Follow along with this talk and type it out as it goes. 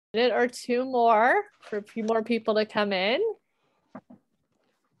minute or two more for a few more people to come in.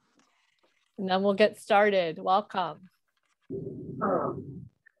 And then we'll get started. Welcome.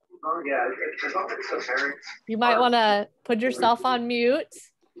 You might want to put yourself on mute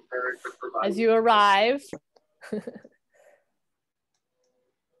as you arrive.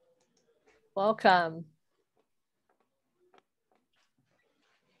 Welcome.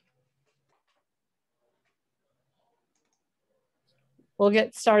 We'll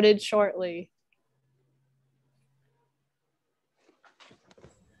get started shortly.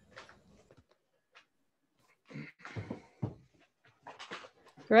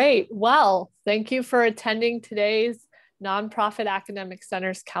 Great. Well, thank you for attending today's Nonprofit Academic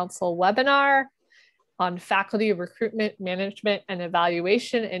Centers Council webinar on faculty recruitment, management, and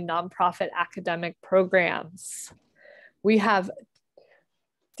evaluation in nonprofit academic programs. We have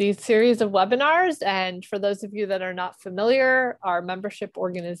these series of webinars, and for those of you that are not familiar, our membership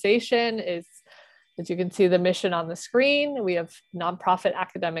organization is, as you can see the mission on the screen, we have nonprofit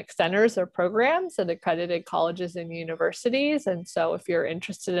academic centers or programs at accredited colleges and universities. And so if you're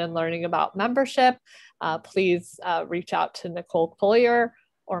interested in learning about membership, please reach out to Nicole Collier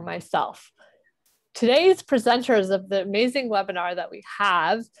or myself. Today's presenters of the amazing webinar that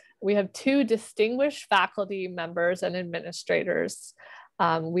we have two distinguished faculty members and administrators.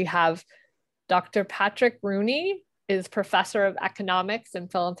 We have Dr. Patrick Rooney, is Professor of Economics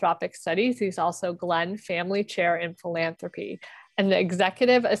and Philanthropic Studies. He's also Glenn Family Chair in Philanthropy and the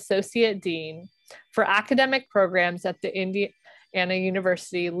Executive Associate Dean for Academic Programs at the Indiana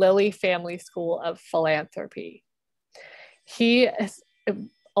University Lilly Family School of Philanthropy. He is,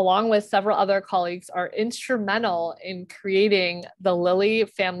 along with several other colleagues, are instrumental in creating the Lilly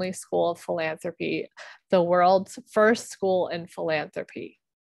Family School of Philanthropy, the world's first school in philanthropy.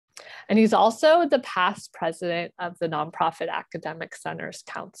 And he's also the past president of the Nonprofit Academic Centers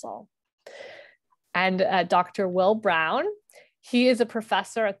Council. And Dr. Will Brown, he is a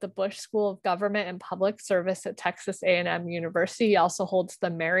professor at the Bush School of Government and Public Service at Texas A&M University. He also holds the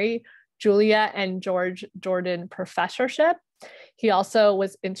Mary, Julia, and George Jordan Professorship. He also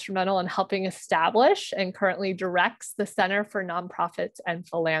was instrumental in helping establish and currently directs the Center for Nonprofits and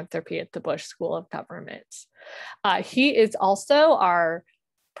Philanthropy at the Bush School of Government. He is also our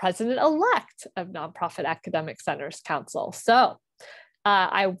president-elect of Nonprofit Academic Centers Council. So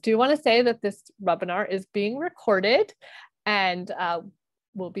I do want to say that this webinar is being recorded and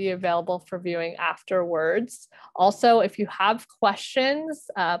will be available for viewing afterwards. Also, if you have questions,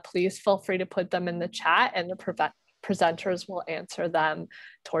 please feel free to put them in the chat and the presenters will answer them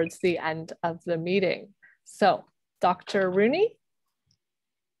towards the end of the meeting. So, Dr. Rooney,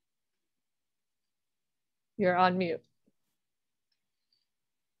 you're on mute.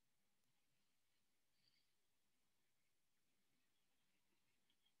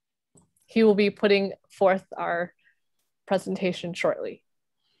 He will be putting forth our presentation shortly.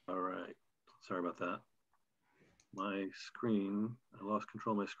 All right, sorry about that. My screen, I lost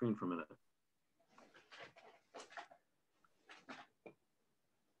control of my screen for a minute.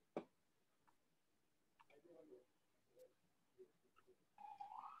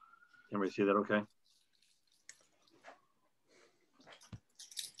 Can everybody see that okay?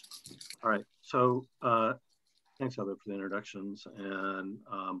 All right, so thanks, Heather, for the introductions. And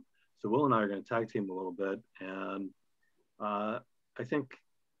so Will and I are going to tag team a little bit. And I think,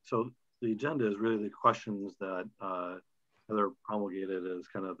 so the agenda is really the questions that Heather promulgated as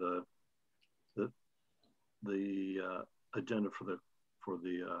kind of the agenda for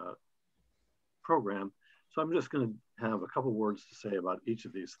the program. So I'm just going to have a couple words to say about each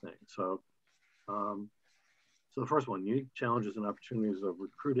of these things. So, so the first one, unique challenges and opportunities of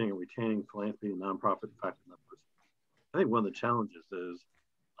recruiting and retaining philanthropy and nonprofit faculty members. I think one of the challenges is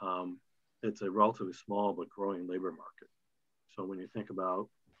it's a relatively small but growing labor market. So when you think about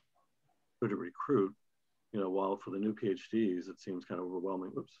who to recruit, you know, while for the new PhDs, it seems kind of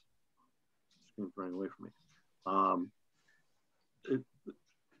overwhelming. Oops, screen's running away from me.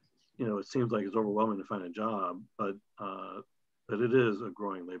 You know, it seems like it's overwhelming to find a job, but it is a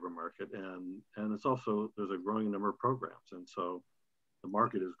growing labor market, and it's also, there's a growing number of programs, and so the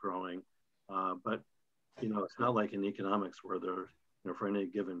market is growing. But you know, it's not like in economics where there, you know, for any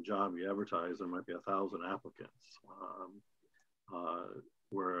given job you advertise, there might be 1,000 applicants.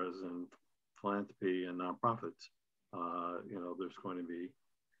 Whereas in philanthropy and nonprofits, you know, there's going to be,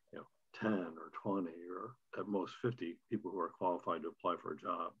 you know, 10 or 20 or at most 50 people who are qualified to apply for a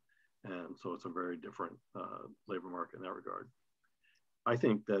job. And so it's a very different labor market in that regard. I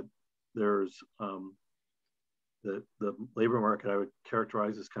think that there's the labor market I would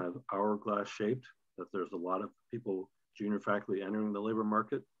characterize as kind of hourglass shaped, that there's a lot of people, junior faculty entering the labor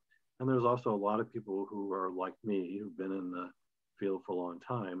market, And there's also a lot of people who are like me, who've been in the field for a long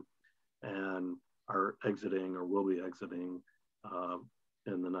time and are exiting or will be exiting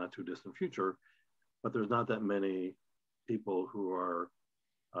in the not too distant future. But there's not that many people who are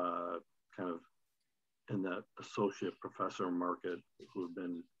kind of in that associate professor market who have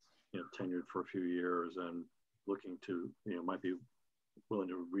been, tenured for a few years and looking to, might be willing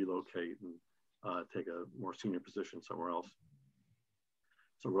to relocate and take a more senior position somewhere else.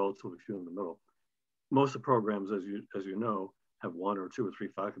 So relatively few in the middle. Most of the programs, as you know, have 1 or 2 or 3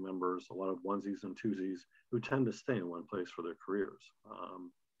 faculty members, a lot of onesies and twosies who tend to stay in one place for their careers.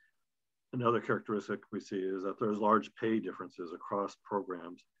 Another characteristic we see is that there's large pay differences across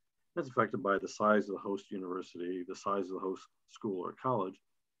programs. That's affected by the size of the host university, the size of the host school or college,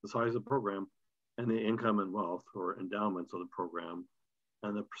 the size of the program, and the income and wealth or endowments of the program,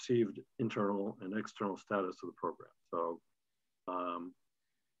 and the perceived internal and external status of the program. So,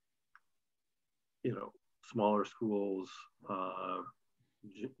 smaller schools,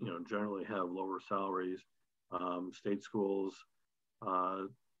 generally have lower salaries. State schools,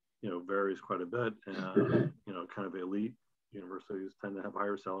 varies quite a bit, and kind of elite universities tend to have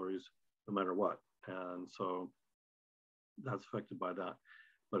higher salaries no matter what, and so that's affected by that.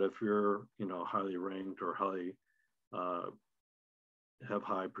 But if you're highly ranked or highly have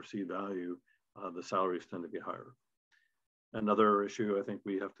high perceived value, the salaries tend to be higher. Another issue I think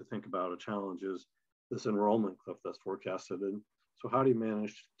we have to think about, a challenge, is this enrollment cliff that's forecasted. And so how do you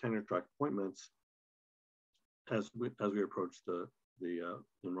manage tenure track appointments as we approach the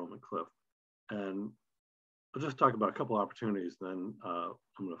enrollment cliff? And I'll just talk about a couple opportunities, then I'm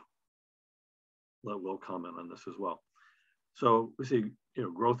going to let Will comment on this as well. So we see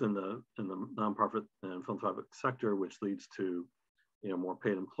growth in the nonprofit and philanthropic sector, which leads to more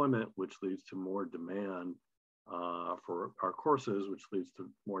paid employment, which leads to more demand for our courses, which leads to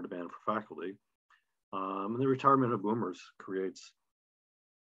more demand for faculty. And the retirement of boomers creates,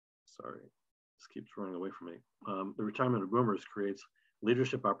 sorry, this keeps running away from me. The retirement of boomers creates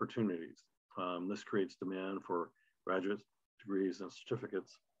leadership opportunities. This creates demand for graduate degrees and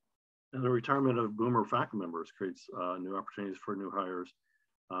certificates. And the retirement of boomer faculty members creates new opportunities for new hires.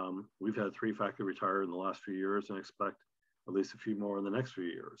 We've had 3 faculty retire in the last few years and expect at least a few more in the next few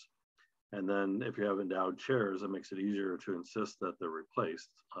years. And then if you have endowed chairs, it makes it easier to insist that they're replaced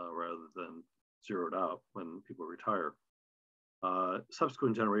rather than zeroed out when people retire.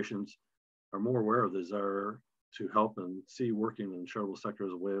 Subsequent generations are more aware of the desire to help and see working in the charitable sector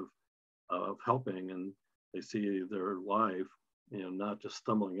as a way of helping, and they see their life, not just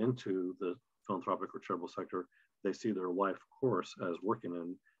stumbling into the philanthropic or charitable sector, they see their life course as working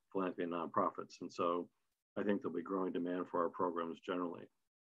in philanthropy and nonprofits. And so I think there'll be growing demand for our programs generally.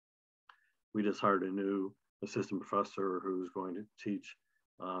 We just hired a new assistant professor who's going to teach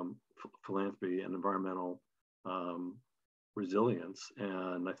philanthropy and environmental resilience.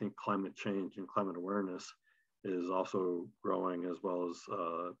 And I think climate change and climate awareness is also growing, as well as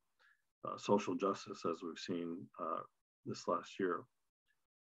social justice, as we've seen this last year.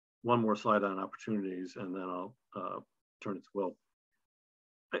 One more slide on opportunities, and then I'll turn it to Will.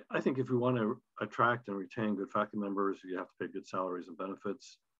 I think if we want to attract and retain good faculty members, you have to pay good salaries and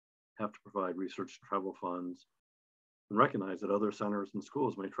benefits, have to provide research and travel funds, and recognize that other centers and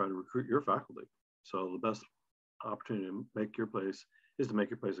schools may try to recruit your faculty. So the best opportunity to make your place is to make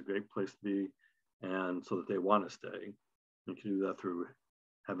your place a great place to be, and so that they want to stay. You can do that through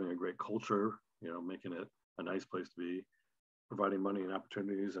having a great culture, making it a nice place to be, providing money and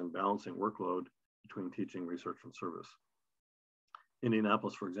opportunities, and balancing workload between teaching, research, and service.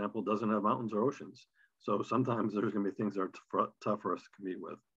 Indianapolis, for example, doesn't have mountains or oceans. So sometimes there's going to be things that are tough for us to compete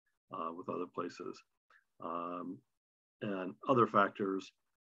with other places. And other factors,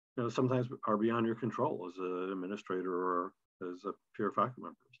 sometimes are beyond your control as an administrator or as a peer faculty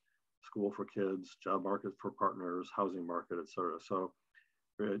member. School for kids, job market for partners, housing market, et cetera. So,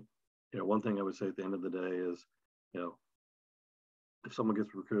 one thing I would say at the end of the day is, if someone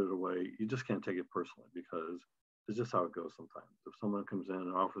gets recruited away, you just can't take it personally, because it's just how it goes sometimes. If someone comes in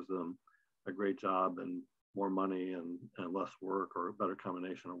and offers them a great job and more money and less work, or a better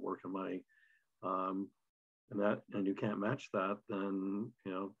combination of work and money, and you can't match that, then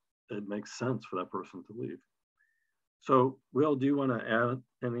it makes sense for that person to leave. So, Will, do you want to add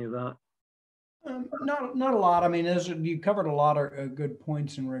any of that? Not a lot. I mean, you covered a lot of good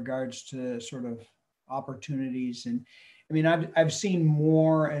points in regards to sort of opportunities, and I mean, I've seen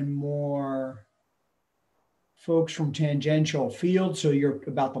more and more folks from tangential fields. So you're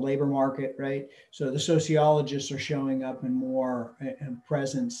about the labor market, right? So the sociologists are showing up in more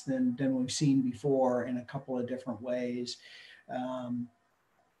presence than we've seen before in a couple of different ways.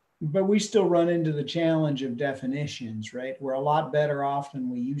 but we still run into the challenge of definitions, right? We're a lot better off than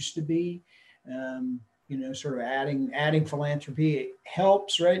we used to be. You know, sort of adding philanthropy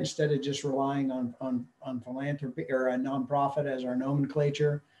helps, right? Instead of just relying on philanthropy or a nonprofit as our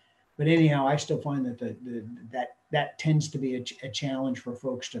nomenclature. But anyhow, I still find that that tends to be a challenge for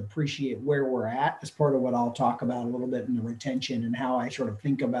folks to appreciate where we're at. As part of what I'll talk about a little bit in the retention and how I sort of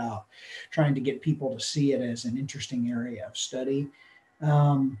think about trying to get people to see it as an interesting area of study.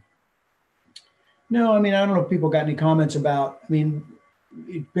 No, I mean, I don't know if people got any comments about, I mean,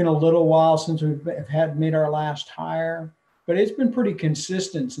 it's been a little while since we've made our last hire, but it's been pretty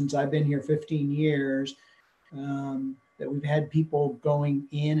consistent since I've been here 15 years. That we've had people going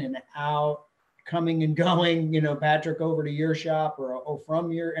in and out, coming and going. You know, Patrick, over to your shop, or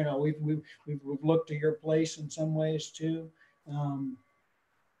from your. You know, we've looked to your place in some ways too.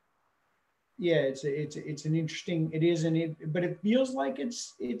 Yeah, it's an interesting. It is but it feels like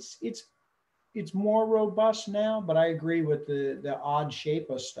it's more robust now. But I agree with the odd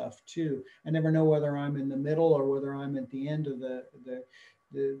shape of stuff too. I never know whether I'm in the middle or whether I'm at the end of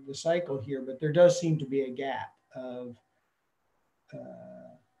the cycle here. But there does seem to be a gap of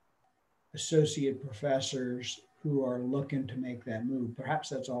associate professors who are looking to make that move. Perhaps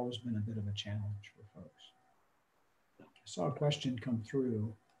that's always been a bit of a challenge for folks. I saw a question come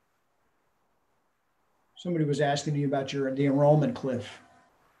through. Somebody was asking you about the enrollment cliff.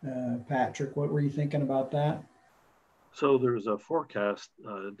 Patrick, what were you thinking about that? So there's a forecast,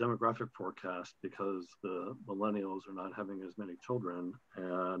 demographic forecast, because the millennials are not having as many children,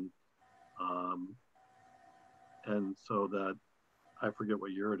 and so that, I forget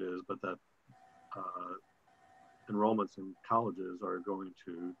what year it is, but that enrollments in colleges are going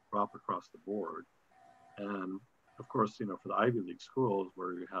to drop across the board. And of course, you know, for the Ivy League schools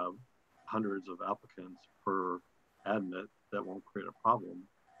where you have hundreds of applicants per admit, that won't create a problem.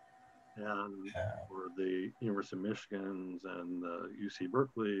 And for the University of Michigans and the UC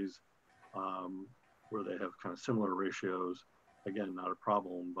Berkeley's, where they have kind of similar ratios, again, not a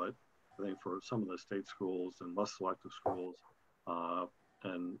problem, but I think for some of the state schools and less selective schools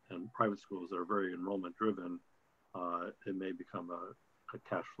and private schools that are very enrollment driven, it may become a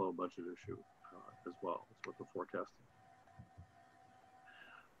cash flow budget issue as well. That's what the forecasting.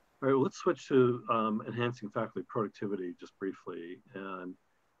 All right, well, let's switch to enhancing faculty productivity just briefly.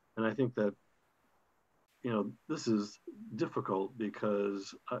 And I think that, you know, this is difficult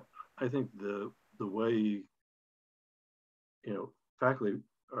because I think the way, you know, faculty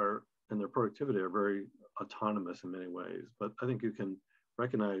are and their productivity are very autonomous in many ways, but I think you can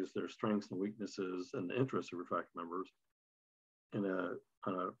recognize their strengths and weaknesses and the interests of your faculty members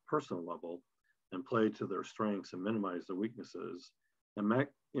on a personal level and play to their strengths and minimize their weaknesses. And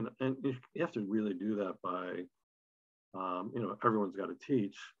you know, and you have to really do that by, you know, everyone's got to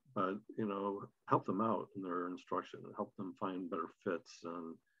teach, but, you know, help them out in their instruction and help them find better fits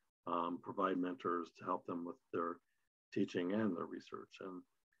and provide mentors to help them with their teaching and their research, and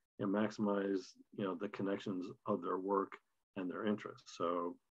you know, maximize, you know, the connections of their work and their interests.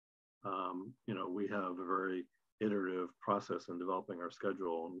 So, you know, we have a very iterative process in developing our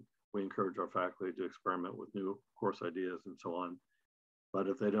schedule, and we encourage our faculty to experiment with new course ideas and so on. But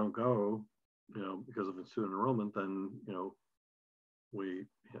if they don't go, you know, because of student enrollment, then, you know,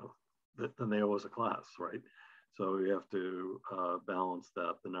 then they owe us a class, right? So we have to balance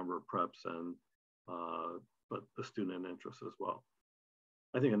that, the number of preps and but the student interest as well.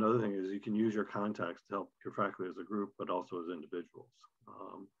 I think another thing is you can use your contacts to help your faculty as a group, but also as individuals.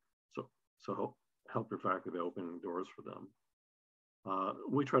 So help your faculty by opening doors for them.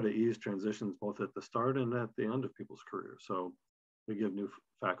 We try to ease transitions both at the start and at the end of people's careers. So we give new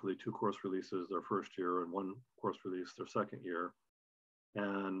faculty 2 course releases their first year and 1 course release their second year.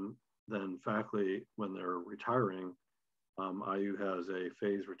 And then faculty, when they're retiring, IU has a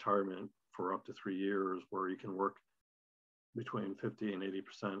phased retirement for up to 3 years where you can work between 50 and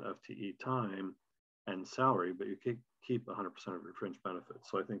 80% FTE time and salary, but you can keep 100% of your fringe benefits.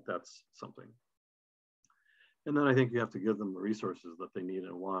 So I think that's something. And then I think you have to give them the resources that they need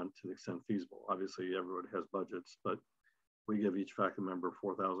and want to the extent feasible. Obviously, everybody has budgets, but we give each faculty member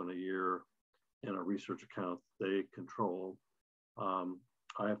 $4,000 a year in a research account they control.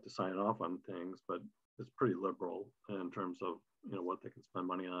 I have to sign off on things, but it's pretty liberal in terms of, you know, what they can spend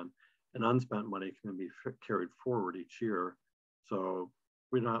money on. And unspent money can be carried forward each year. So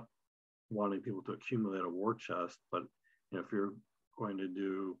we're not wanting people to accumulate a war chest, but, you know, if you're going to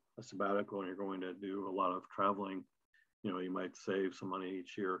do a sabbatical and you're going to do a lot of traveling, you know, you might save some money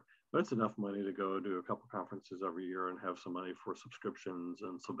each year, but it's enough money to go do a couple conferences every year and have some money for subscriptions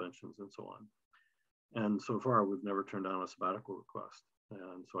and subventions and so on. And so far, we've never turned down a sabbatical request.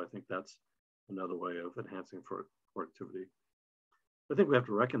 And so I think that's another way of enhancing productivity. I think we have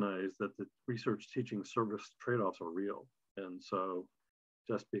to recognize that the research teaching service trade-offs are real. And so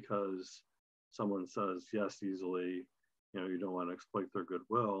just because someone says yes easily, you don't want to exploit their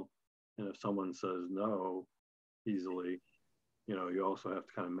goodwill. And if someone says no easily, you also have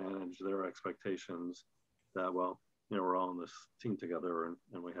to kind of manage their expectations that, well, we're all in this team together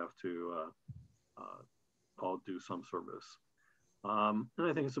and we have to all do some service. And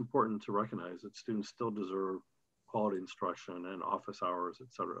I think it's important to recognize that students still deserve quality instruction and office hours,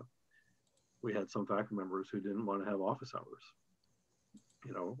 et cetera. We had some faculty members who didn't want to have office hours,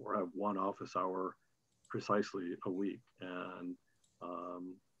 or have one office hour precisely a week. And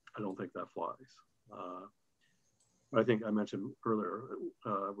I don't think that flies. I think I mentioned earlier,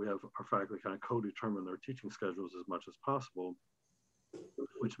 we have our faculty kind of co-determine their teaching schedules as much as possible,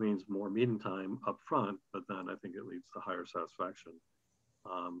 which means more meeting time up front, but then I think it leads to higher satisfaction.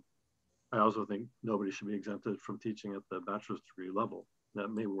 I also think nobody should be exempted from teaching at the bachelor's degree level. That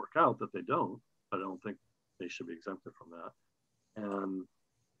may work out that they don't, but I don't think they should be exempted from that. And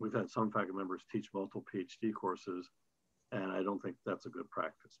we've had some faculty members teach multiple PhD courses, and I don't think that's a good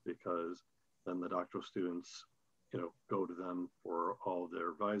practice, because then the doctoral students, go to them for all of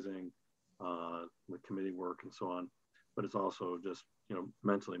their advising, the committee work and so on. But it's also just,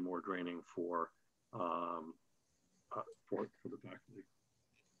 mentally more draining for the faculty.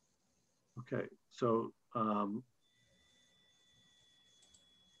 Okay, so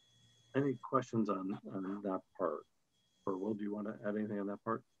any questions on that part? Or Will, do you want to add anything on that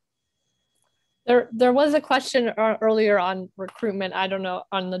part? There was a question earlier on recruitment. I don't know,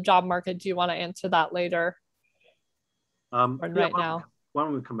 on the job market. Do you want to answer that later? Right now? Why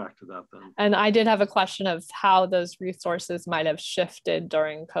don't we come back to that then? And I did have a question of how those resources might have shifted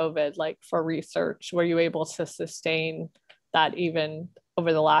during COVID, like for research. Were you able to sustain that even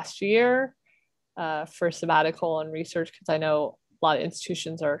over the last year for sabbatical and research? Because I know a lot of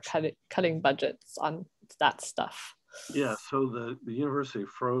institutions are cutting budgets on that stuff. Yeah, so the university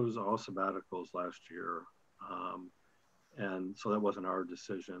froze all sabbaticals last year. And so that wasn't our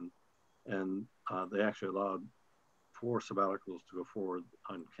decision. And they actually allowed 4 sabbaticals to go forward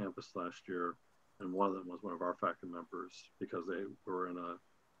on campus last year. And one of them was one of our faculty members, because they were in a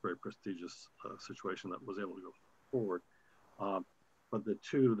very prestigious situation that was able to go forward. But the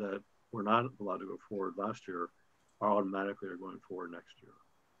 2 that were not allowed to go forward last year automatically are going forward next year.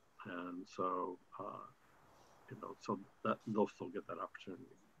 And so, so that they'll still get that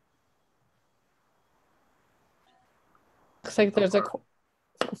opportunity. Looks like there's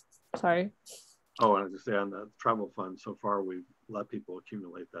sorry. Oh, and I was just say on the travel fund, so far we've let people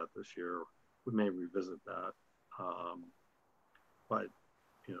accumulate that this year. We may revisit that, but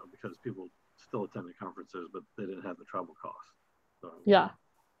because people still attended conferences, but they didn't have the travel costs. So. Yeah.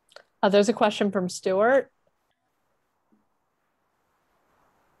 There's a question from Stuart.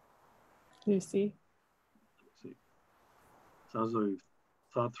 Do you see? Let's see. Sounds like we've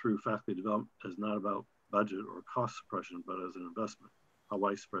thought through faculty development as not about budget or cost suppression, but as an investment. How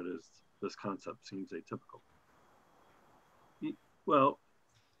widespread is this concept? Seems atypical. Well,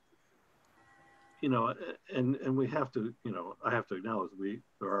 and we have to, I have to acknowledge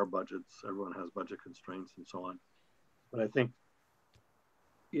there are budgets, everyone has budget constraints and so on. But I think,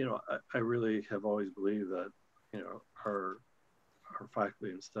 I really have always believed that, our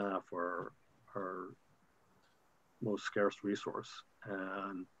faculty and staff are our most scarce resource.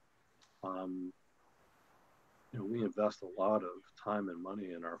 And, we invest a lot of time and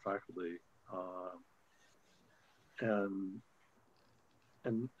money in our faculty. And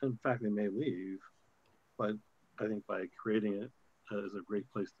faculty may leave, but I think by creating it as a great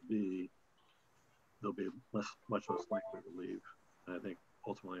place to be, they'll be much less likely to leave. And I think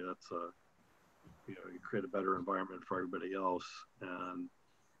ultimately that's you create a better environment for everybody else, and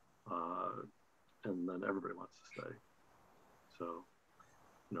then everybody wants to stay. So,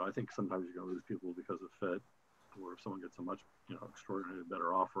 I think sometimes you're gonna lose people because of fit, or if someone gets a much, extraordinarily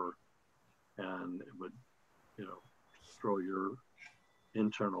better offer, and it would, throw your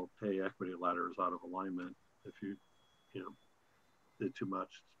internal pay equity ladders out of alignment if you, did too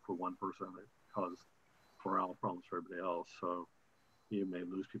much for one person. It caused morale problems for everybody else. So you may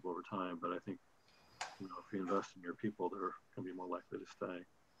lose people over time, but I think, if you invest in your people, they're going to be more likely to stay.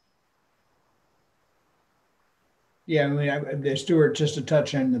 Yeah, I mean, Stuart, just to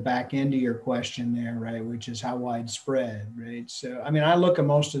touch on the back end of your question there, right, which is how widespread, right? So, I mean, I look at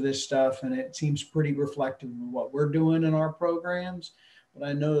most of this stuff and it seems pretty reflective of what we're doing in our programs, but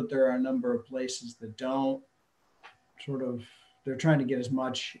I know that there are a number of places that don't they're trying to get as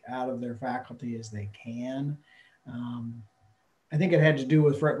much out of their faculty as they can. I think it had to do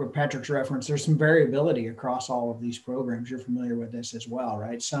with Patrick's reference. There's some variability across all of these programs. You're familiar with this as well,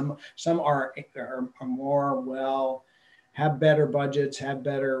 right? Some are more well, have better budgets, have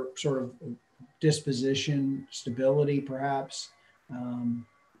better sort of disposition, stability, perhaps. And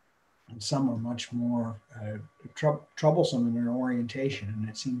some are much more troublesome in their orientation. And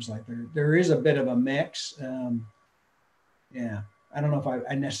it seems like there is a bit of a mix. Yeah. I don't know if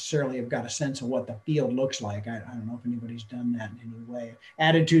I necessarily have got a sense of what the field looks like. I don't know if anybody's done that in any way.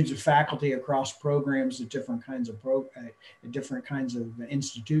 Attitudes of faculty across programs at different kinds of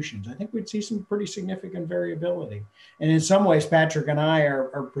institutions. I think we'd see some pretty significant variability. And in some ways, Patrick and I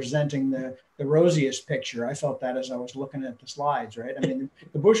are presenting the rosiest picture. I felt that as I was looking at the slides, right? I mean,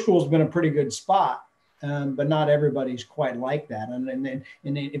 the Bush School's been a pretty good spot. But not everybody's quite like that, and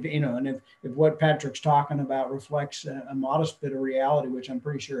if what Patrick's talking about reflects a modest bit of reality, which I'm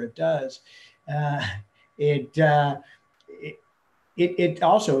pretty sure it does, it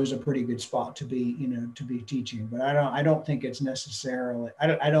also is a pretty good spot to be teaching. But I don't think it's necessarily.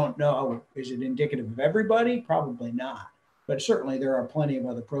 I don't know. Is it indicative of everybody? Probably not. But certainly there are plenty of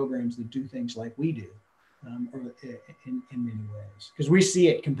other programs that do things like we do. In many ways, because we see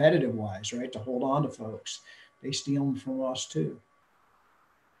it competitive wise, right? To hold on to folks, they steal them from us too.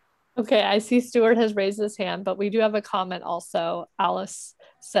 Okay, I see Stuart has raised his hand, but we do have a comment also. Alice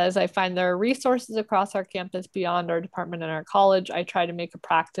says, I find there are resources across our campus beyond our department and our college. I try to make a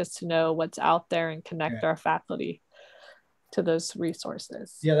practice to know what's out there and connect our faculty to those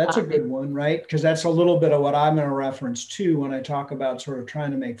resources. Yeah, that's a good one, right? Because that's a little bit of what I'm going to reference too when I talk about sort of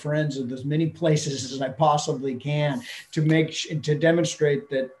trying to make friends of as many places as I possibly can to demonstrate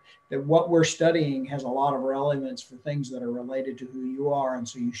that what we're studying has a lot of relevance for things that are related to who you are. And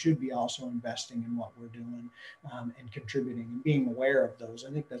so you should be also investing in what we're doing and contributing and being aware of those.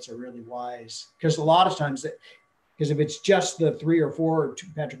 I think that's a really wise, because a lot of times because if it's just the 3 or 4,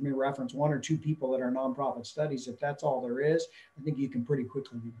 Patrick may reference 1 or 2 people that are nonprofit studies, if that's all there is, I think you can pretty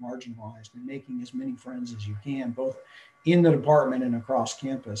quickly be marginalized, and making as many friends as you can, both in the department and across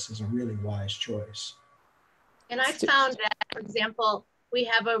campus, is a really wise choice. And I found that, for example, we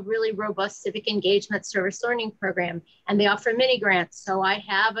have a really robust civic engagement service learning program, and they offer mini grants. So I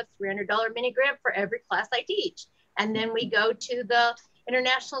have a $300 mini grant for every class I teach. And then we go to the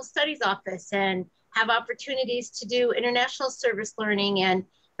International Studies Office and have opportunities to do international service learning and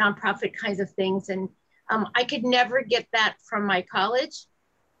nonprofit kinds of things. And I could never get that from my college.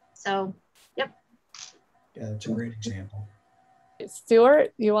 So, yep. Yeah, that's a great example.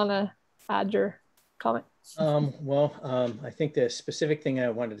 Stuart, you want to add your comment? I think the specific thing I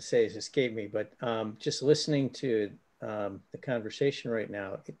wanted to say has escaped me, but just listening to the conversation right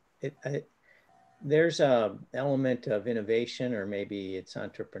now, there's an element of innovation, or maybe it's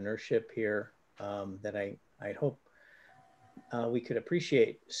entrepreneurship here, that I'd hope we could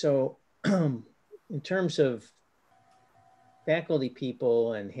appreciate. So in terms of faculty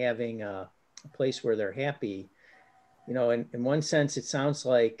people and having a place where they're happy, in one sense, it sounds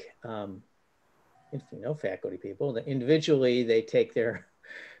like, if you know faculty people, that individually they take their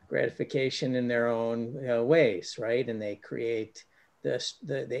gratification in their own ways, right? And they create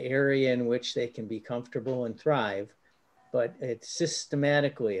the area in which they can be comfortable and thrive. But it's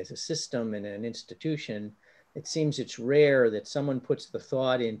systematically, as a system in an institution, it seems it's rare that someone puts the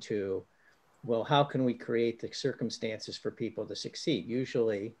thought into, well, how can we create the circumstances for people to succeed?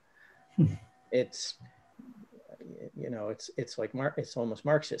 Usually it's, it's like, it's almost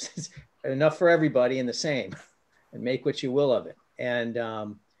Marxist. It's enough for everybody and the same, and make what you will of it. And,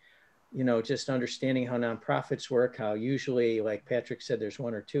 just understanding how nonprofits work, how usually, like Patrick said, there's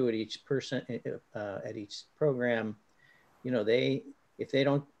 1 or 2 at each person, at each program. If they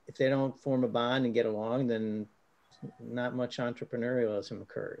don't form a bond and get along, then not much entrepreneurialism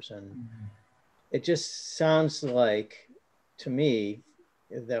occurs. And it just sounds like, to me,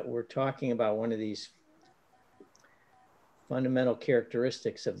 that we're talking about one of these fundamental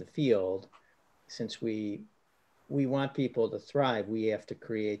characteristics of the field. Since we want people to thrive, we have to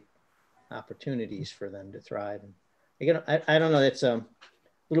create opportunities for them to thrive. And again, I don't know, that's a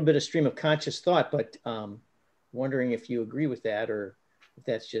little bit of stream of conscious thought, but wondering if you agree with that, or if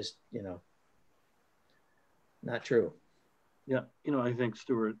that's just, not true. Yeah, I think,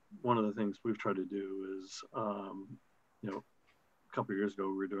 Stuart, one of the things we've tried to do is, a couple of years ago,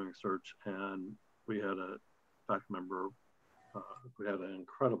 we were doing a search, and we had a faculty member who had an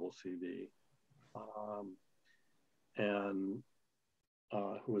incredible CV, and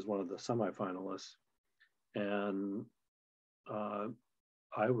who was one of the semifinalists. And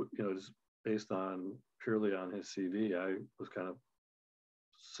I would, just based on purely on his CV, I was kind of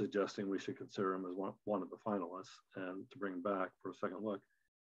suggesting we should consider him as one of the finalists and to bring back for a second look.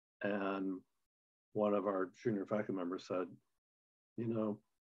 And one of our junior faculty members said, you know,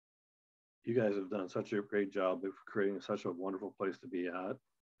 you guys have done such a great job of creating such a wonderful place to be at,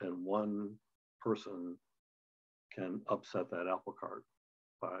 and one person can upset that apple cart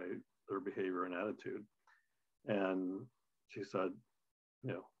by their behavior and attitude. And she said,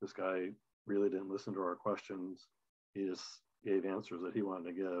 you know, this guy really didn't listen to our questions. He just gave answers that he wanted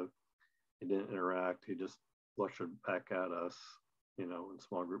to give. He didn't interact. He just lectured back at us, you know, in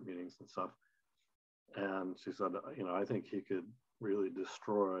small group meetings and stuff. And she said, you know, I think he could really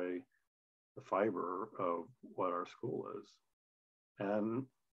destroy the fiber of what our school is. And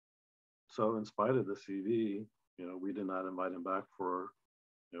so in spite of the CV, you know, we did not invite him back for,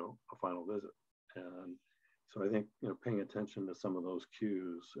 you know, a final visit. And so I think, you know, paying attention to some of those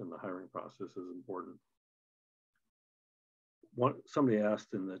cues in the hiring process is important. Somebody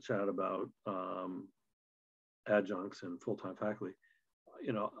asked in the chat about adjuncts and full-time faculty.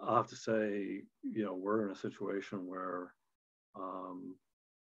 You know, I'll have to say, you know, we're in a situation where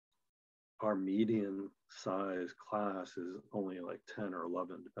our median size class is only like 10 or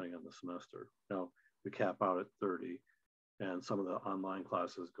 11, depending on the semester. Now, we cap out at 30, and some of the online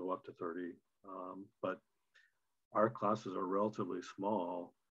classes go up to 30, but our classes are relatively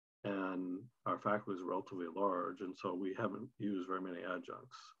small and our faculty is relatively large, and so we haven't used very many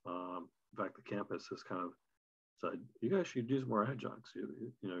adjuncts. In fact, the campus has kind of said, you guys should use more adjuncts.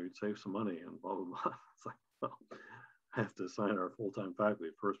 You know, you'd save some money and blah, blah, blah. It's like, well, I have to assign our full-time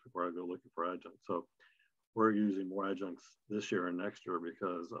faculty first before I go looking for adjuncts. So we're using more adjuncts this year and next year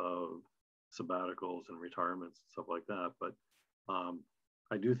because of sabbaticals and retirements and stuff like that. But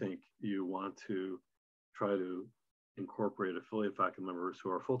I do think you want to try to incorporate affiliate faculty members who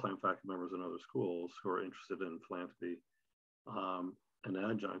are full-time faculty members in other schools who are interested in philanthropy and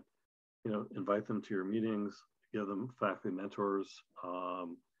adjunct. You know, invite them to your meetings, give them faculty mentors,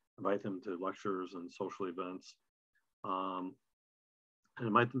 invite them to lectures and social events, and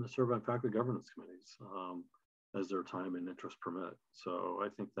invite them to serve on faculty governance committees as their time and interest permit. So I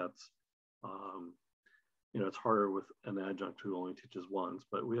think that's, you know, it's harder with an adjunct who only teaches once,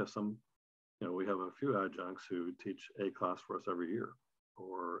 but we have some, you know, we have a few adjuncts who teach a class for us every year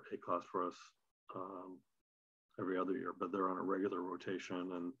or a class for us every other year, but they're on a regular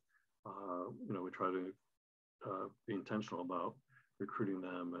rotation, and you know, we try to be intentional about recruiting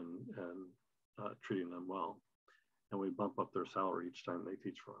them and treating them well. And we bump up their salary each time they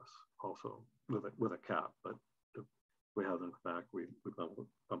teach for us, also with a cap. But if we have them come back, we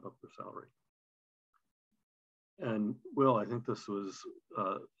bump up their salary. And Will, I think this was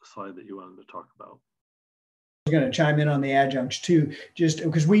a slide that you wanted to talk about. I was going to chime in on the adjuncts too, just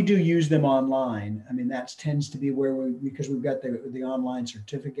because we do use them online. I mean, that tends to be where because we've got the online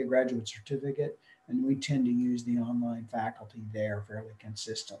certificate, graduate certificate, and we tend to use the online faculty there fairly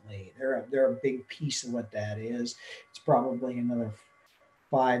consistently. They're a big piece of what that is. It's probably another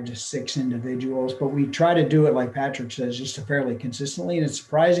 5 to 6 individuals, but we try to do it, like Patrick says, just fairly consistently. And it's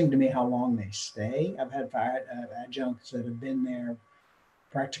surprising to me how long they stay. I've had adjuncts that have been there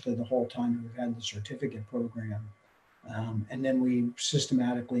practically the whole time we've had the certificate program. And then we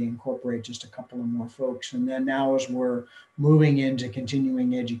systematically incorporate just a couple of more folks. And then now as we're moving into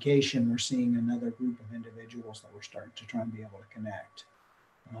continuing education, we're seeing another group of individuals that we're starting to try and be able to connect.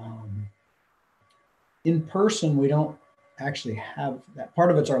 In person, we don't actually have that.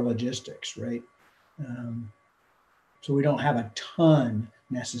 Part of it's our logistics, right? So we don't have a ton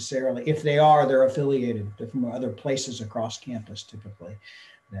necessarily. If they are, they're affiliated. They're from other places across campus typically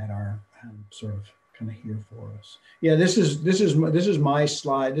that are sort of kind of here for us. Yeah, this is my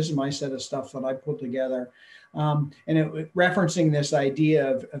slide. This is my set of stuff that I put together, and referencing this idea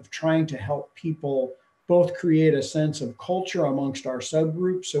of trying to help people both create a sense of culture amongst our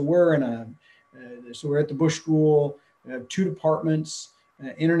subgroups. So we're we're at the Bush School. We have 2 departments: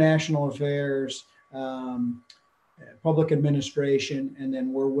 international affairs, public administration, and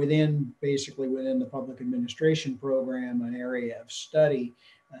then we're basically within the public administration program, an area of study.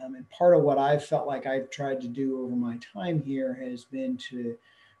 And part of what I've felt like I've tried to do over my time here has been to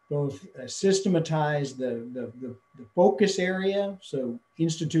both systematize the focus area, so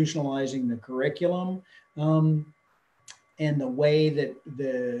institutionalizing the curriculum, and the way that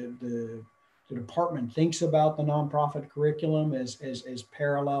the department thinks about the nonprofit curriculum as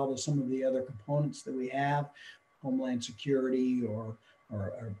parallel to some of the other components that we have, Homeland Security or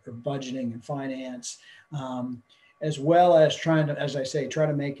budgeting and finance, as well as trying to, as I say, try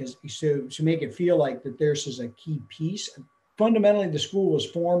to make make it feel like that this is a key piece. fundamentally, the school was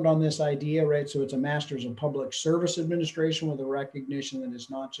formed on this idea, right? So it's a master's of public service administration with a recognition that it's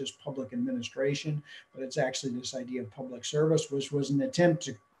not just public administration, but it's actually this idea of public service, which was an attempt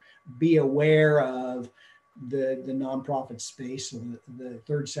to be aware of the nonprofit space, and the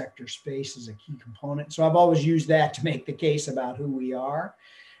third sector space is a key component. So I've always used that to make the case about who we are.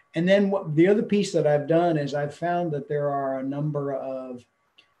 And then the other piece that I've done is I've found that there are a number of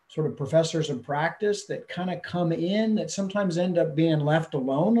sort of professors of practice that kind of come in that sometimes end up being left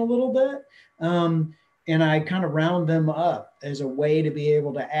alone a little bit. And I kind of round them up as a way to be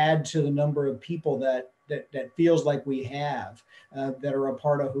able to add to the number of people that feels like we have that are a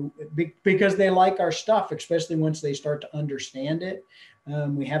part of who, because they like our stuff, especially once they start to understand it.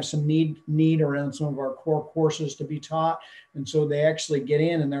 We have some need around some of our core courses to be taught. And so they actually get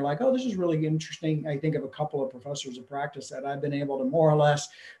in and they're like, oh, this is really interesting. I think of a couple of professors of practice that I've been able to more or less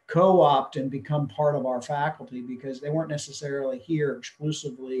co-opt and become part of our faculty, because they weren't necessarily here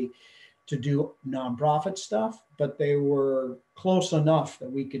exclusively to do nonprofit stuff, but they were close enough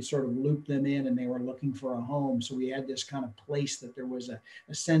that we could sort of loop them in, and they were looking for a home. So we had this kind of place that there was a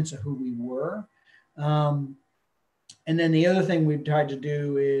sense of who we were. And then the other thing we've tried to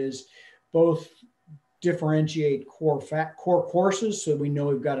do is both differentiate core courses, so we know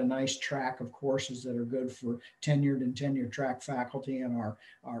we've got a nice track of courses that are good for tenured and tenure track faculty and our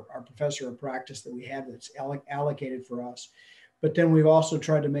professor of practice that we have that's allocated for us. But then we've also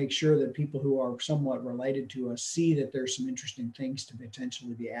tried to make sure that people who are somewhat related to us see that there's some interesting things to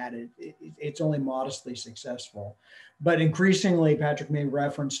potentially be added. It's only modestly successful. But increasingly, Patrick made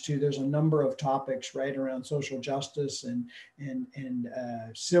reference to, there's a number of topics right around social justice and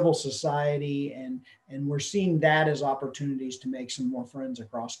civil society. And we're seeing that as opportunities to make some more friends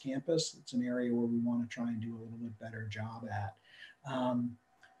across campus. It's an area where we want to try and do a little bit better job at.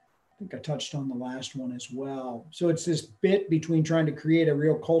 I think I touched on the last one as well. So it's this bit between trying to create a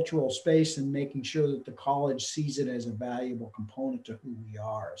real cultural space and making sure that the college sees it as a valuable component to who we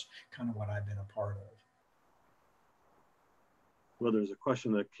are, is kind of what I've been a part of. Well, there's a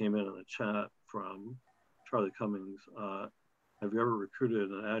question that came in the chat from Charlie Cummings. Have you ever recruited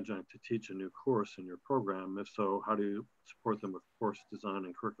an adjunct to teach a new course in your program? If so, how do you support them with course design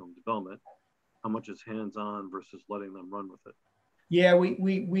and curriculum development? How much is hands-on versus letting them run with it? Yeah,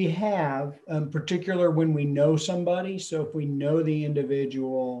 we have, particular when we know somebody. So if we know the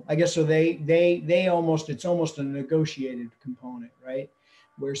individual, I guess, so they almost, it's almost a negotiated component, right?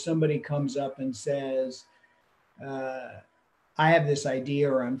 Where somebody comes up and says, I have this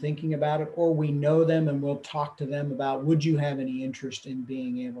idea, or I'm thinking about it, or we know them and we'll talk to them about, would you have any interest in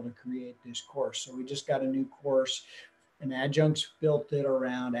being able to create this course? So we just got a new course, an adjuncts built it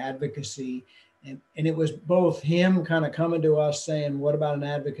around advocacy. And it was both him kind of coming to us saying, what about an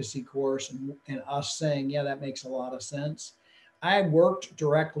advocacy course? And us saying, yeah, that makes a lot of sense. I worked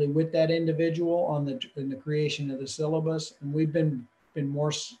directly with that individual in the creation of the syllabus, and we've been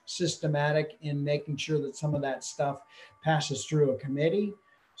more systematic in making sure that some of that stuff passes through a committee.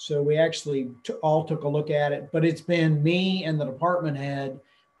 So we actually all took a look at it, but it's been me and the department head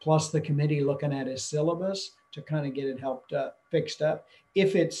plus the committee looking at his syllabus to kind of get it fixed up.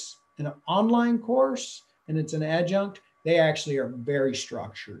 If it's an online course and it's an adjunct, they actually are very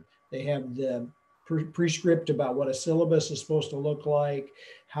structured. They have the prescript about what a syllabus is supposed to look like,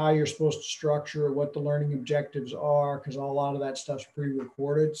 how you're supposed to structure it, what the learning objectives are, because a lot of that stuff's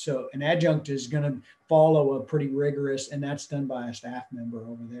pre-recorded. So an adjunct is going to follow a pretty rigorous, and that's done by a staff member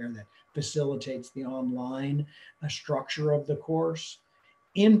over there that facilitates the online structure of the course.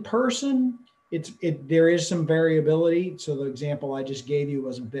 In person, there is some variability. So the example I just gave you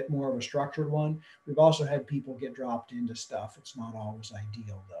was a bit more of a structured one. We've also had people get dropped into stuff. It's not always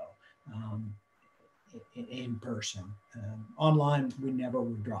ideal though, in person. Online, we never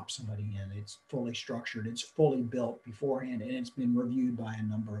would drop somebody in. It's fully structured. It's fully built beforehand, and it's been reviewed by a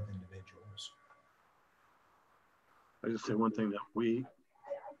number of individuals. I just say one thing that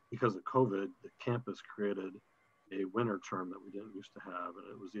because of COVID, the campus created a winter term that we didn't used to have, and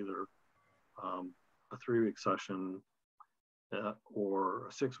it was either a 3-week session or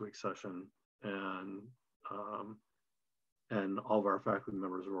a 6-week session, and all of our faculty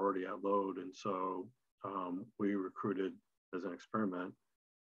members were already at load, and so we recruited as an experiment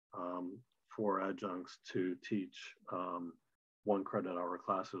 4 adjuncts to teach 1 credit hour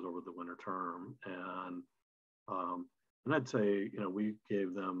classes over the winter term, and I'd say we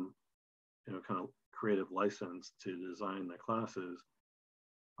gave them kind of creative license to design the classes.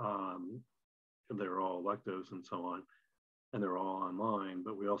 They were all electives and so on, and they're all online,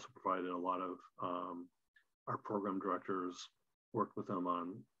 but we also provided a lot of our program directors worked with them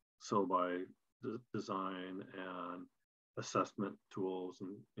on syllabi design and assessment tools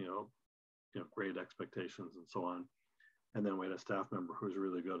and, grade expectations and so on. And then we had a staff member who was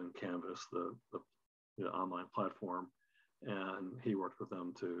really good in Canvas, the online platform, and he worked with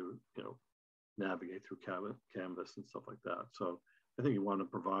them to, navigate through Canvas and stuff like that. So I think you want to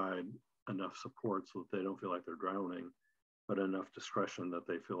provide enough support so that they don't feel like they're drowning, but enough discretion that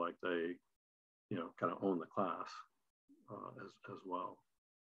they feel like they, kind of own the class as well.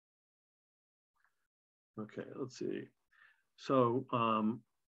 Okay, let's see. So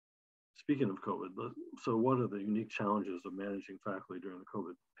speaking of COVID, so what are the unique challenges of managing faculty during the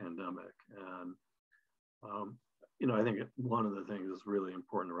COVID pandemic? And, I think one of the things that's really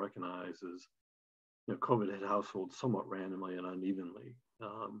important to recognize is, COVID hit households somewhat randomly and unevenly.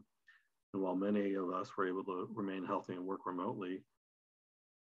 And while many of us were able to remain healthy and work remotely,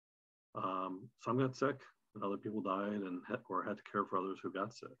 some got sick and other people died and had to care for others who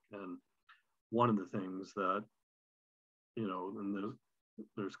got sick. And one of the things that, and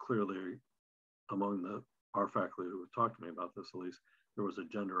there's clearly among our faculty who have talked to me about this, at least, there was a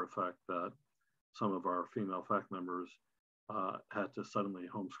gender effect that some of our female faculty members had to suddenly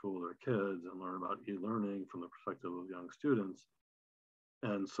homeschool their kids and learn about e-learning from the perspective of young students.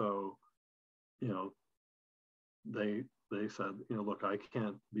 And so, they said, look, I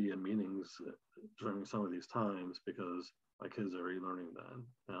can't be in meetings during some of these times because my kids are e-learning then.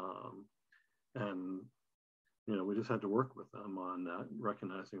 And we just had to work with them on that,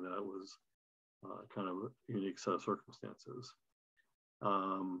 recognizing that it was kind of a unique set of circumstances.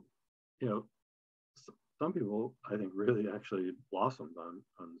 Some people, I think, really actually blossomed on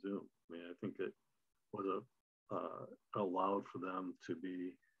Zoom. I mean, I think it was allowed for them to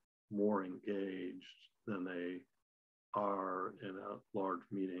be more engaged than they are in a large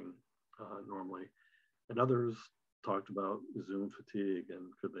meeting normally. And others talked about Zoom fatigue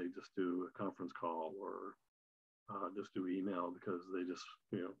and could they just do a conference call or just do email because they just,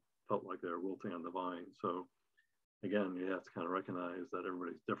 felt like they were wilting on the vine. So again, you have to kind of recognize that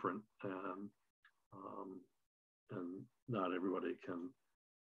everybody's different and not everybody can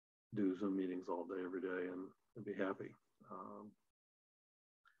do Zoom meetings all day, every day and be happy.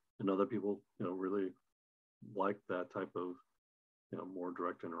 And other people, really like that type of, more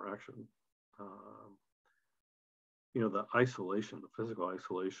direct interaction. The isolation, the physical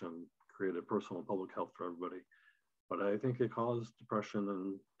isolation created personal and public health for everybody. But I think it caused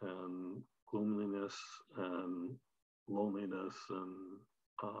depression and gloominess and loneliness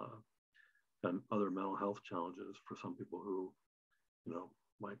and other mental health challenges for some people who,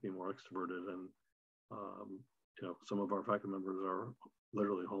 might be more extroverted. And, some of our faculty members are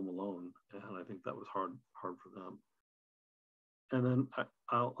literally home alone. And I think that was hard for them. And then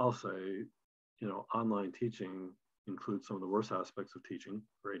I'll say, online teaching includes some of the worst aspects of teaching,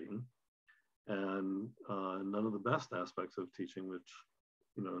 grading, and none of the best aspects of teaching, which,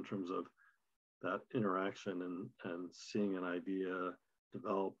 in terms of that interaction and seeing an idea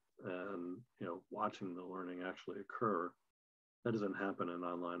develop and, watching the learning actually occur, that doesn't happen in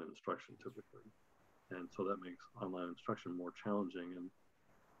online instruction typically. And so that makes online instruction more challenging.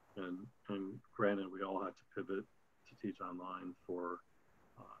 And granted, we all had to pivot to teach online because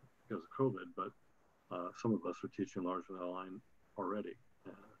of COVID, but some of us are teaching largely online already.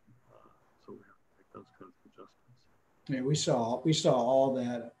 And, so we have to make those kinds of adjustments. Yeah, we saw all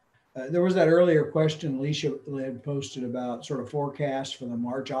that. There was that earlier question Alicia had posted about sort of forecast for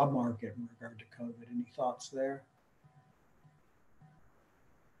the job market in regard to COVID. Any thoughts there?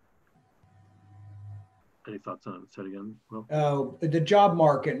 Any thoughts on it? Say it again, Will? The job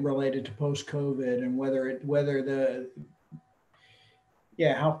market related to post-COVID and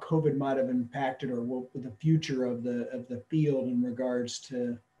how COVID might have impacted or what the future of the field in regards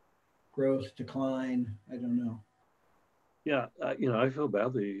to growth, decline. I don't know. Yeah, I feel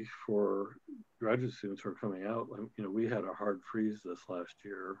badly for graduate students who are coming out. We had a hard freeze this last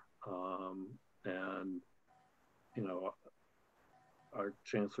year, and our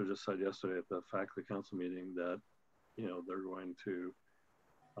chancellor just said yesterday at the faculty council meeting that they're going to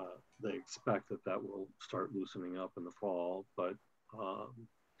they expect that will start loosening up in the fall, but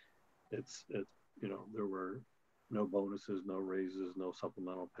it's there were no bonuses, no raises, no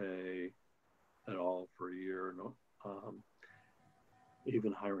supplemental pay at all for a year. No,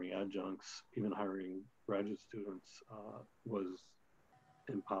 even hiring adjuncts, even hiring graduate students was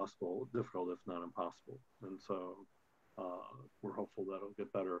impossible, difficult if not impossible. And so we're hopeful that it'll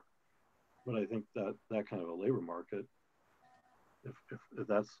get better. But I think that kind of a labor market, if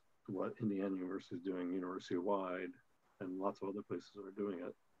that's what Indiana University is doing university-wide, and lots of other places are doing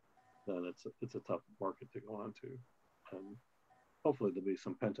it, then it's a tough market to go on to. And hopefully there'll be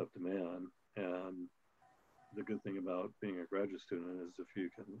some pent-up demand, and the good thing about being a graduate student is if you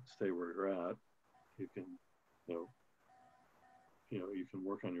can stay where you're at, you can, you can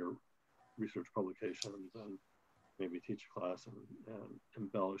work on your research publications and maybe teach a class and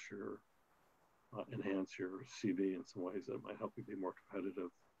embellish your, enhance your CV in some ways that might help you be more competitive,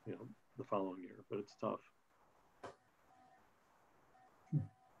 the following year, but it's tough.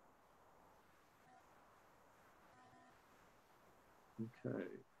 Okay.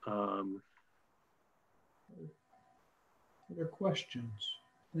 Other questions?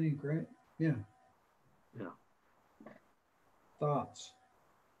 I think, right? Yeah. Yeah. Thoughts?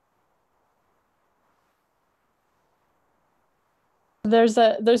 There's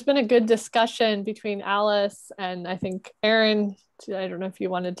been a good discussion between Alice and I think Aaron. I don't know if you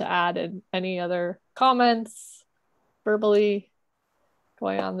wanted to add any other comments verbally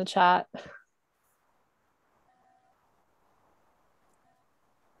going on in the chat.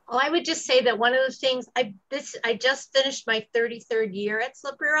 Well, I would just say that one of the things I just finished my 33rd year at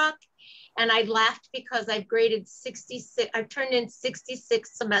Slippery Rock, and I laughed because I've graded 66. I've turned in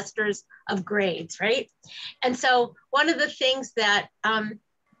 66 semesters of grades, right? And so one of the things that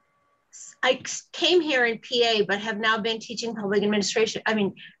I came here in PA, but have now been teaching public administration,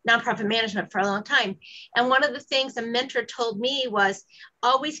 nonprofit management for a long time. And one of the things a mentor told me was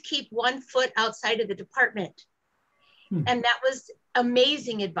always keep one foot outside of the department. And that was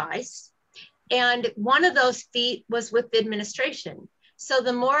amazing advice. And one of those feet was with the administration. So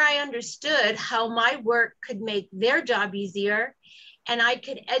the more I understood how my work could make their job easier and I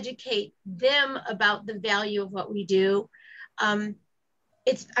could educate them about the value of what we do,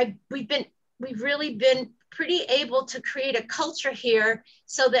 we've really been pretty able to create a culture here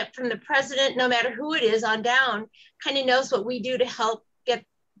so that from the president, no matter who it is on down, kind of knows what we do to help get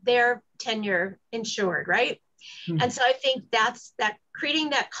their tenure ensured, right? And so I think that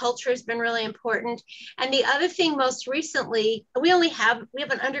creating that culture has been really important. And the other thing most recently, we have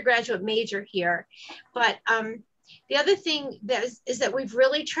an undergraduate major here, but the other thing is that we've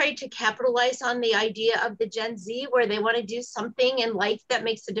really tried to capitalize on the idea of the Gen Z where they want to do something in life that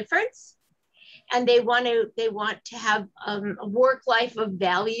makes a difference. And they want to have a work life of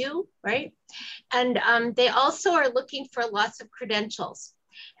value, right? And they also are looking for lots of credentials.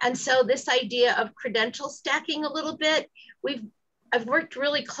 And so this idea of credential stacking a little bit, I've worked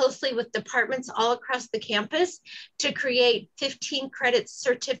really closely with departments all across the campus to create 15 credit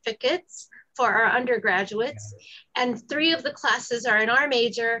certificates for our undergraduates. And 3 of the classes are in our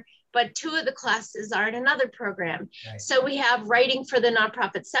major, but 2 of the classes are in another program. Right. So we have writing for the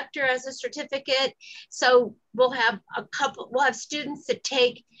nonprofit sector as a certificate. So we'll have students that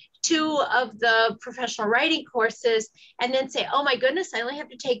take 2 of the professional writing courses and then say, oh my goodness, I only have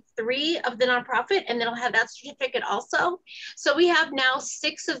to take 3 of the nonprofit and then I'll have that certificate also. So we have now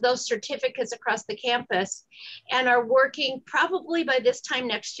 6 of those certificates across the campus and are working probably by this time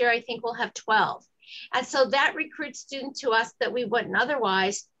next year, I think we'll have 12. And so that recruits students to us that we wouldn't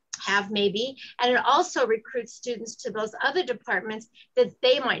otherwise have maybe, and it also recruits students to those other departments that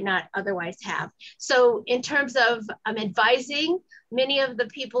they might not otherwise have. So in terms of advising, many of the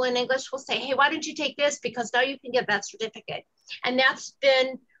people in English will say, hey, why don't you take this? Because now you can get that certificate. And that's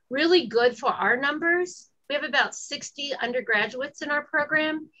been really good for our numbers. We have about 60 undergraduates in our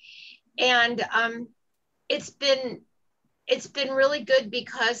program. And it's been really good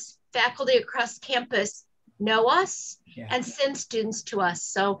because faculty across campus know us and send students to us.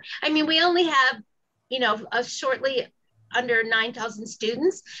 So, we only have, a shortly under 9,000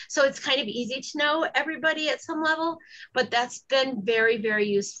 students. So it's kind of easy to know everybody at some level, but that's been very, very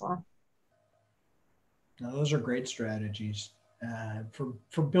useful. Now, those are great strategies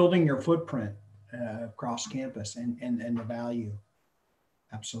for building your footprint across campus and the value.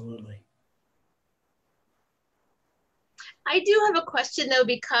 Absolutely. I do have a question though,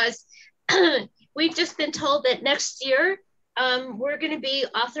 because we've just been told that next year we're going to be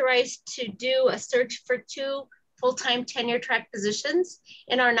authorized to do a search for 2 full-time tenure track positions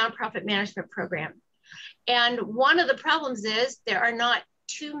in our nonprofit management program. And one of the problems is there are not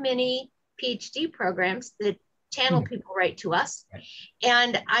too many PhD programs that channel people right to us.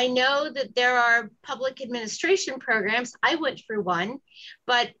 And I know that there are public administration programs. I went through one,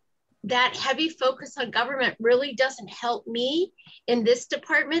 but that heavy focus on government really doesn't help me in this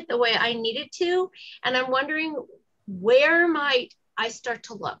department the way I need it to. And I'm wondering, where might I start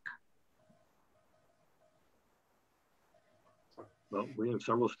to look? Well, we have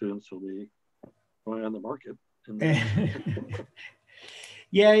several students who will be going on the market.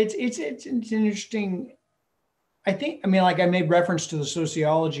 Yeah, it's an interesting I think, I mean, like I made reference to the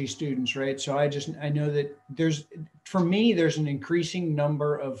sociology students, right? So I know that for me, there's an increasing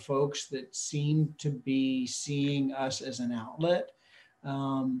number of folks that seem to be seeing us as an outlet.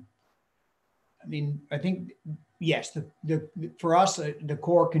 I mean, I think, yes, for us, the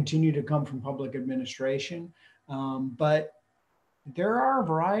core continue to come from public administration, but there are a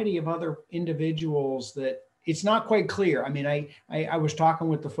variety of other individuals that it's not quite clear. I mean, I was talking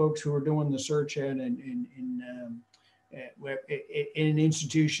with the folks who were doing the search in an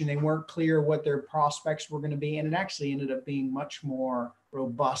institution. They weren't clear what their prospects were going to be, and it actually ended up being much more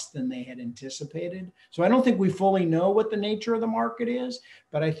robust than they had anticipated. So I don't think we fully know what the nature of the market is,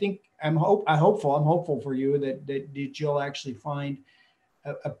 but I think I'm hopeful for you that you'll actually find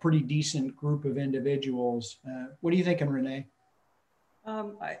a pretty decent group of individuals. What are you thinking, Renee?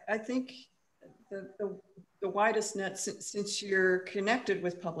 I think the widest net, since you're connected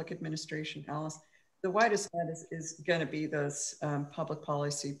with public administration, Alice, the widest net is going to be those public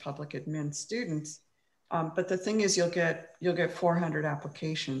policy, public admin students. But the thing is, you'll get 400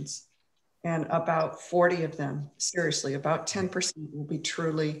 applications, and about 40 of them, seriously, about 10% will be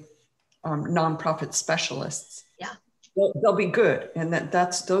truly nonprofit specialists. Yeah, they'll be good, and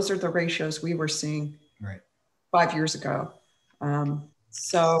those are the ratios we were seeing 5 years ago.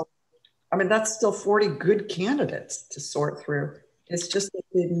 So, I mean, that's still 40 good candidates to sort through. It's just that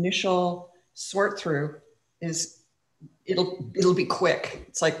the initial sort through it'll be quick.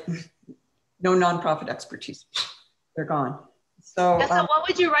 It's like no nonprofit expertise, they're gone. So, what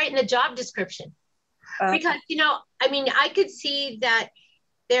would you write in the job description? Because, I mean, I could see that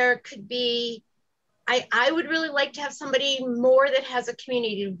there could be, I would really like to have somebody more that has a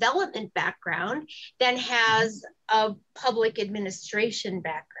community development background than has a public administration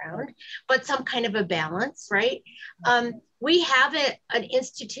background, but some kind of a balance, right? We have an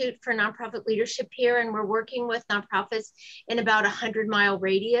Institute for Nonprofit Leadership here, and we're working with nonprofits in about 100-mile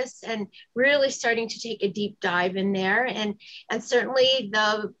radius and really starting to take a deep dive in there. And certainly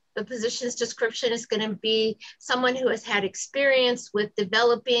the position's description is going to be someone who has had experience with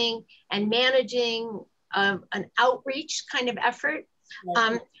developing and managing an outreach kind of effort.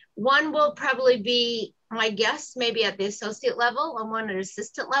 One will probably be, my guess, maybe at the associate level, and one at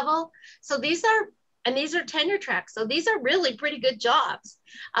assistant level. So these are tenure tracks. So these are really pretty good jobs.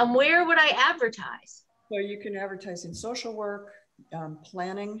 Where would I advertise? So you can advertise in social work,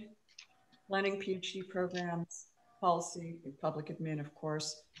 planning PhD programs, policy, and public admin, of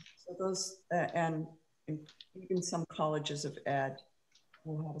course. So those, and even some colleges of ed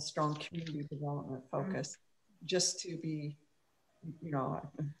will have a strong community development focus, just to be,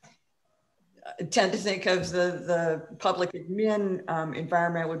 I tend to think of the public admin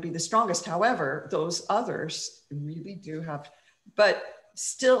environment would be the strongest. However, those others really do have, but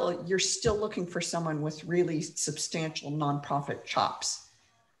still, you're still looking for someone with really substantial nonprofit chops.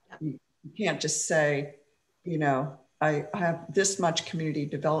 You can't just say, I have this much community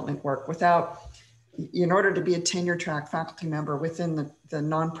development work without, in order to be a tenure track faculty member within the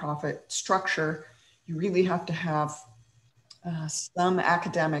nonprofit structure, you really have to have some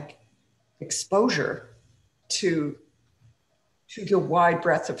academic exposure to the wide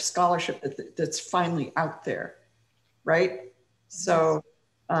breadth of scholarship that's finally out there, right? So,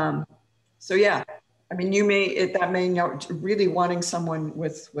 yeah, I mean, that may really wanting someone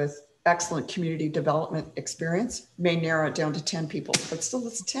with excellent community development experience may narrow it down to 10 people, but still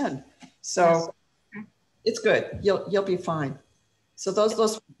it's 10. So it's good. You'll be fine. So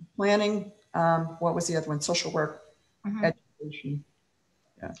those planning, what was the other one? Social work, education.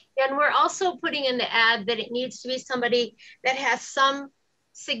 Yeah. And we're also putting in the ad that it needs to be somebody that has some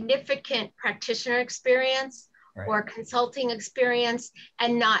significant practitioner experience or consulting experience,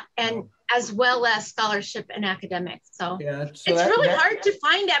 and as well as scholarship and academics. So, it's really hard to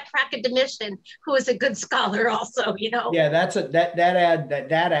find that academician who is a good scholar also, Yeah, that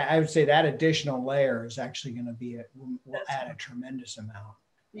ad, I would say that additional layer is actually going to will add a tremendous amount.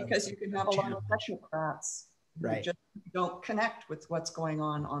 Because you can have a lot of technocrats who just don't connect with what's going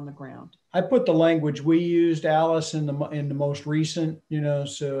on the ground. I put the language we used, Alice, in the most recent,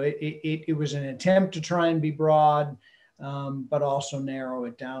 so it was an attempt to try and be broad, but also narrow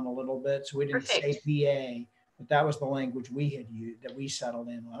it down a little bit. So we didn't say PA, but that was the language we had used, that we settled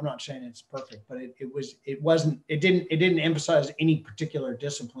in. I'm not saying it's perfect, but it didn't emphasize any particular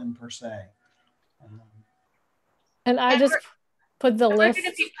discipline per se. And I just put the list. We're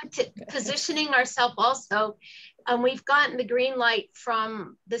going to be positioning ourselves also. We've gotten the green light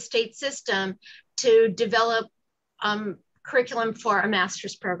from the state system to develop curriculum for a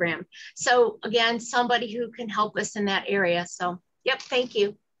master's program. So again, somebody who can help us in that area. So, yep, thank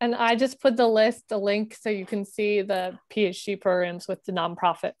you. And I just put the link so you can see the PhD programs with the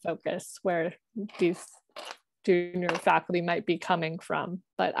nonprofit focus where these junior faculty might be coming from.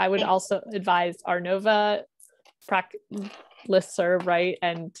 But I would also advise our NOVA listserv, right?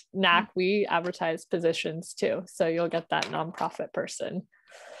 And NACC, we advertise positions too. So you'll get that nonprofit person.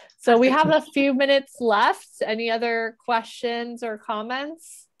 So we have a few minutes left. Any other questions or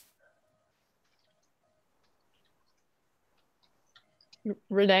comments?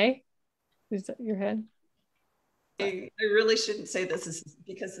 Renee, is that your hand? I really shouldn't say this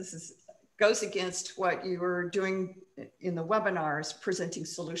because this goes against what you were doing in the webinars, presenting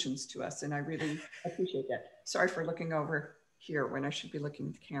solutions to us. And I really appreciate that. Sorry for looking over here when I should be looking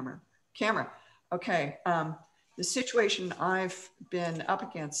at the camera. Okay. The situation I've been up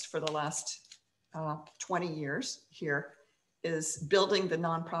against for the last 20 years here is building the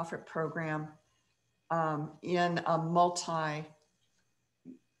nonprofit program in a multi-topic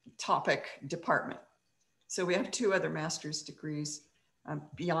department. So we have 2 other master's degrees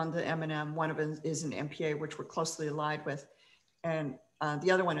beyond the M&M. One of them is an MPA, which we're closely allied with. And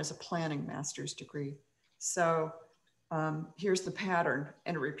the other one is a planning master's degree. So here's the pattern,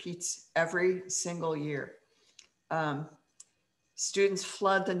 and it repeats every single year. Students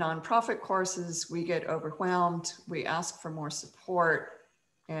flood the nonprofit courses, we get overwhelmed, we ask for more support,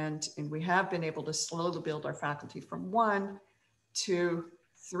 and we have been able to slowly build our faculty from 1 to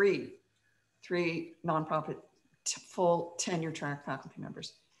 3 nonprofit full tenure track faculty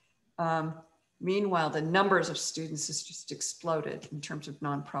members. Meanwhile, the numbers of students has just exploded in terms of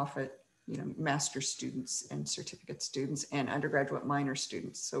nonprofit, master's students and certificate students and undergraduate minor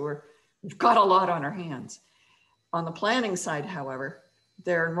students. So we've got a lot on our hands. On the planning side, however,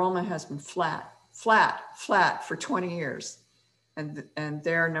 their enrollment has been flat for 20 years. And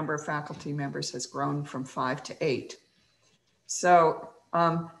their number of faculty members has grown from 5 to 8. So,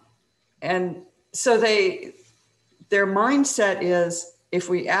 their mindset is, if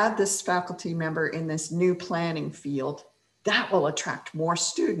we add this faculty member in this new planning field, that will attract more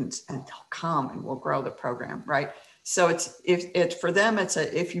students and they'll come and we'll grow the program, right? So for them, it's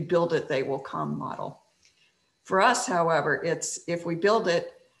a, if you build it, they will come model. For us, however, it's, if we build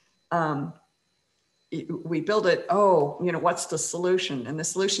it, oh, what's the solution? And the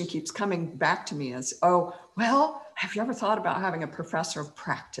solution keeps coming back to me as, oh, well, have you ever thought about having a professor of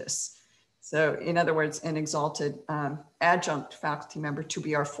practice? So in other words, an exalted adjunct faculty member to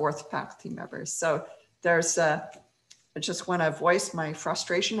be our 4th faculty member. So there's, I just want to voice my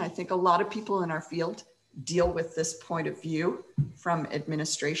frustration. I think a lot of people in our field deal with this point of view from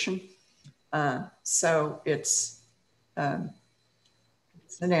administration. So it's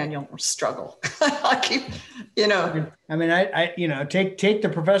an annual struggle. I keep, I mean, take the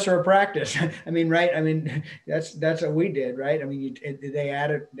professor of practice. I mean, right. I mean, that's what we did, right? I mean, they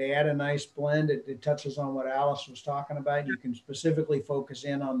add a nice blend. It touches on what Alice was talking about. You can specifically focus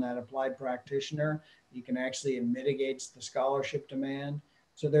in on that applied practitioner. You can actually, it mitigates the scholarship demand.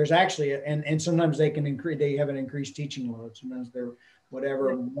 So there's actually, and sometimes they have an increased teaching load. Sometimes they're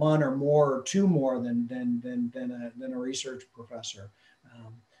whatever, 1 or more or 2 more than a research professor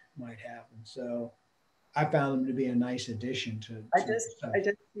might have. And so I found them to be a nice addition to I just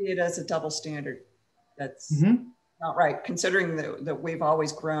see it as a double standard. That's not right, considering that we've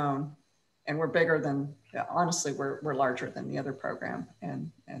always grown and we're bigger than, honestly, we're larger than the other program.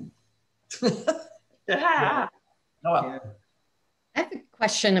 And yeah. Oh, well. I have a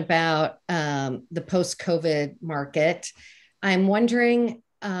question about the post-COVID market. I'm wondering,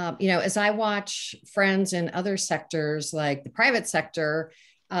 as I watch friends in other sectors, like the private sector,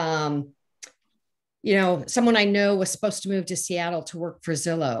 someone I know was supposed to move to Seattle to work for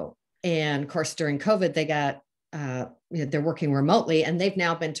Zillow. And of course, during COVID, they got, they're working remotely, and they've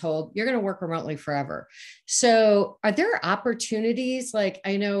now been told, you're going to work remotely forever. So are there opportunities? Like,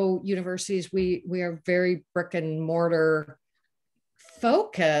 I know universities, we are very brick and mortar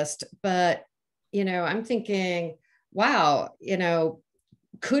focused, but, I'm thinking, wow,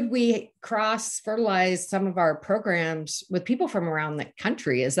 could we cross-fertilize some of our programs with people from around the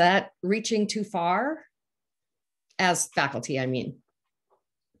country? Is that reaching too far? As faculty, I mean.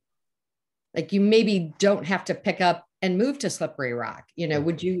 Like, you maybe don't have to pick up and move to Slippery Rock.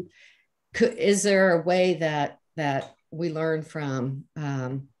 Is there a way that we learn from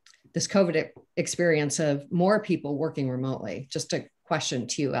this COVID experience of more people working remotely? Just a question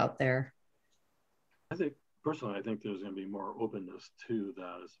to you out there. Personally, I think there's going to be more openness to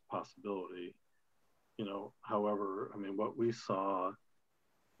that as a possibility. However, I mean, what we saw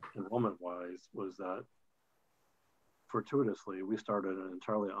enrollment-wise was that fortuitously, we started an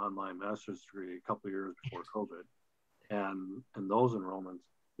entirely online master's degree a couple of years before COVID. And those enrollments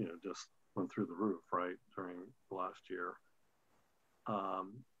just went through the roof, right, during the last year.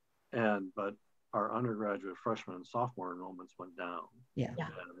 But our undergraduate freshman and sophomore enrollments went down. Yeah.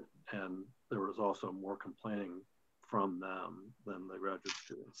 And there was also more complaining from them than the graduate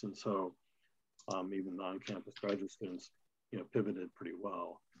students. And so even non-campus graduate students, pivoted pretty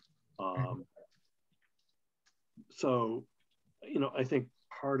well. So, I think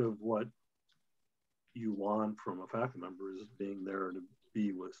part of what you want from a faculty member is being there to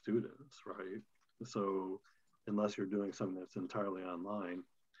be with students, right? So unless you're doing something that's entirely online,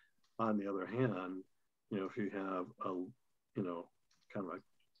 on the other hand, if you have kind of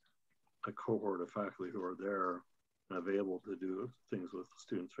a cohort of faculty who are there and available to do things with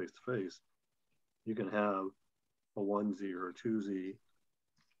students face to face, you can have a onesie or a twosie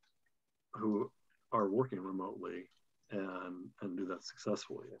who are working remotely and do that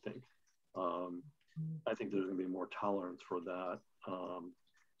successfully, I think. I think there's going to be more tolerance for that.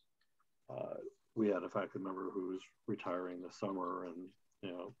 We had a faculty member who was retiring this summer, and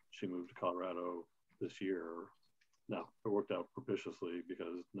she moved to Colorado this year. Now, it worked out propitiously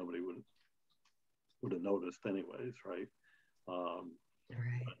because nobody would have noticed anyways, right?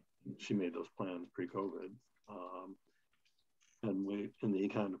 Right. She made those plans pre-COVID. And we, in the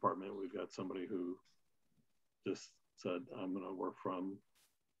econ department, we've got somebody who just said, I'm going to work from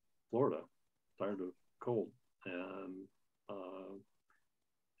Florida, tired of cold. And,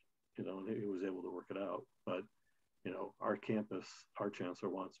 and he was able to work it out. But, our campus, our chancellor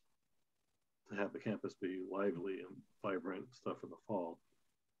wants to have the campus be lively and vibrant and stuff in the fall.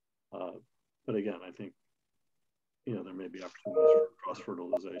 But again, I think, there may be opportunities for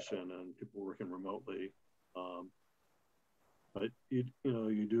cross-fertilization and people working remotely. But you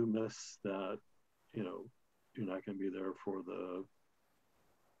do miss that, you're not going to be there for the,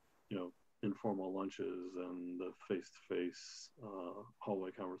 informal lunches and the face-to-face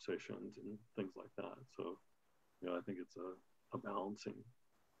hallway conversations and things like that. So, I think it's a balancing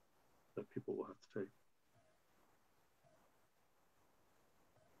that people will have to take.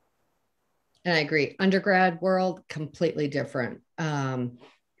 And I agree. Undergrad world, completely different.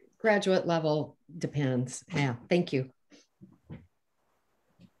 Graduate level depends. Yeah, thank you.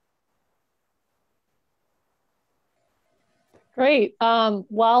 Great.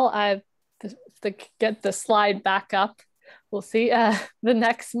 Well, I've to get the slide back up. We'll see the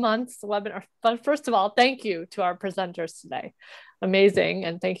next month's webinar. But first of all, thank you to our presenters today. Amazing.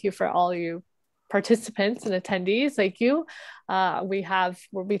 And thank you for all you participants and attendees like you.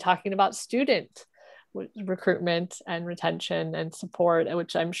 We'll be talking about student recruitment and retention and support,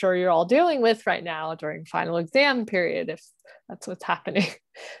 which I'm sure you're all dealing with right now during final exam period, if that's what's happening.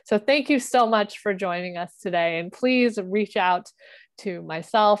 So thank you so much for joining us today. And please reach out to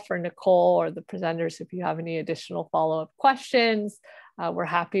myself or Nicole or the presenters if you have any additional follow-up questions. We're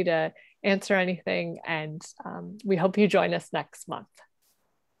happy to answer anything, and we hope you join us next month.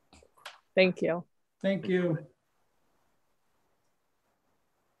 Thank you. Thank you.